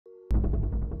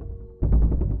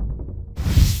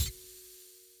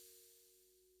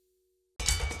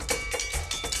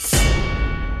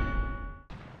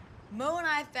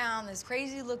I found this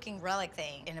crazy-looking relic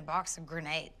thing in a box of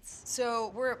grenades.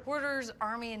 So we're at Porter's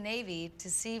Army and Navy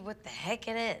to see what the heck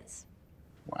it is.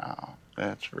 Wow,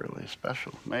 that's really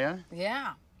special. May I?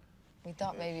 Yeah. We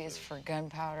thought maybe it's for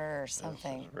gunpowder or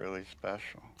something. This is really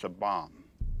special. It's a bomb.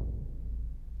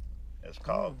 It's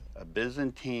called a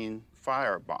Byzantine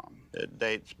fire bomb. It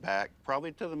dates back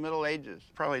probably to the Middle Ages,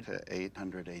 probably to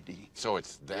 800 AD. So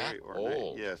it's that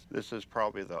old? Yes, this is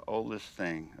probably the oldest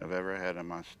thing I've ever had in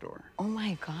my store. Oh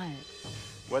my God.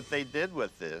 What they did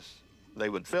with this, they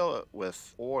would fill it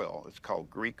with oil. It's called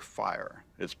Greek fire.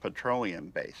 It's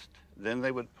petroleum-based. Then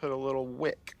they would put a little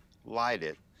wick, light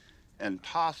it, and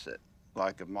toss it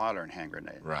like a modern hand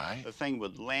grenade. Right. The thing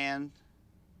would land,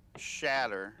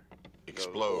 shatter,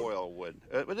 explode. The oil would.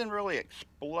 It didn't really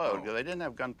explode because they didn't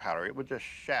have gunpowder. It would just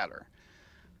shatter.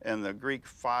 And the Greek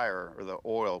fire or the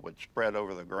oil would spread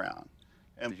over the ground.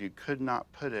 And you could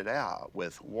not put it out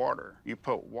with water. You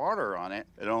put water on it,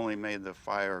 it only made the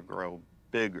fire grow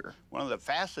bigger. One of the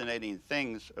fascinating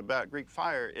things about Greek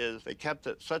fire is they kept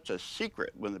it such a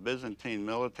secret. When the Byzantine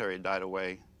military died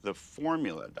away, the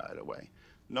formula died away.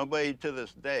 Nobody to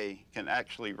this day can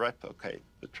actually replicate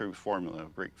the true formula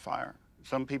of Greek fire.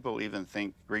 Some people even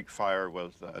think Greek fire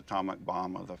was the atomic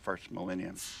bomb of the first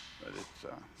millennium, but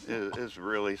it's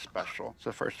really special. It's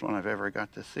the first one I've ever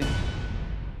got to see.